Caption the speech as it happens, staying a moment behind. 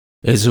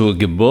Ezu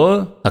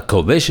Gibor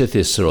HaKobesh et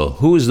Yisro.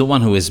 Who is the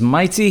one who is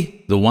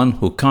mighty? The one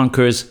who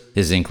conquers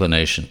his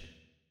inclination.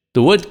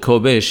 The word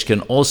kobesh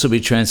can also be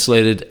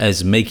translated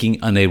as making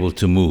unable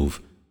to move.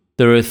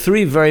 There are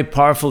three very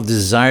powerful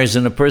desires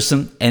in a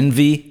person: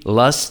 envy,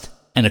 lust,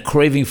 and a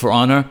craving for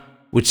honor,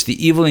 which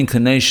the evil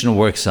inclination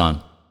works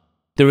on.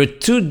 There are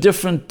two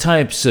different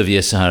types of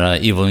Yetzer Hara,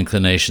 evil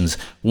inclinations.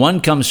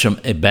 One comes from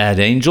a bad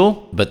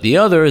angel, but the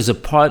other is a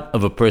part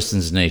of a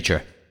person's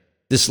nature.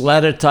 This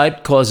latter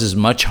type causes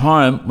much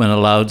harm when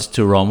allowed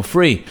to roam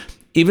free.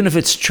 Even if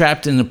it's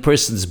trapped in a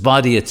person's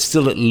body, it's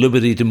still at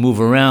liberty to move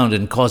around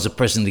and cause a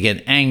person to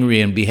get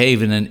angry and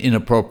behave in an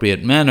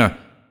inappropriate manner.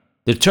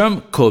 The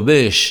term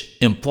kobesh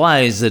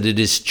implies that it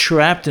is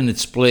trapped in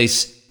its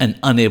place and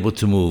unable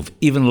to move,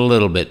 even a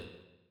little bit.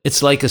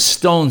 It's like a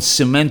stone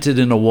cemented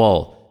in a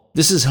wall.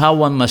 This is how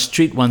one must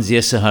treat one's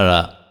Yetzer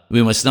Hara.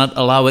 We must not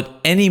allow it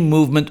any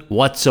movement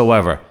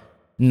whatsoever.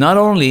 Not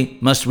only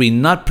must we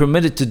not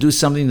permit it to do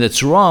something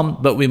that's wrong,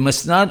 but we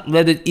must not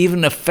let it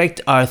even affect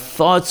our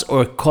thoughts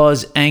or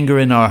cause anger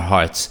in our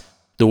hearts.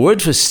 The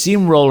word for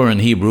steamroller in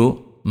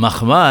Hebrew,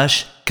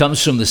 machmash,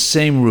 comes from the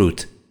same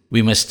root.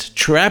 We must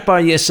trap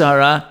our Yetzer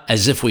Hara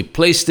as if we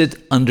placed it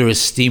under a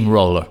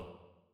steamroller.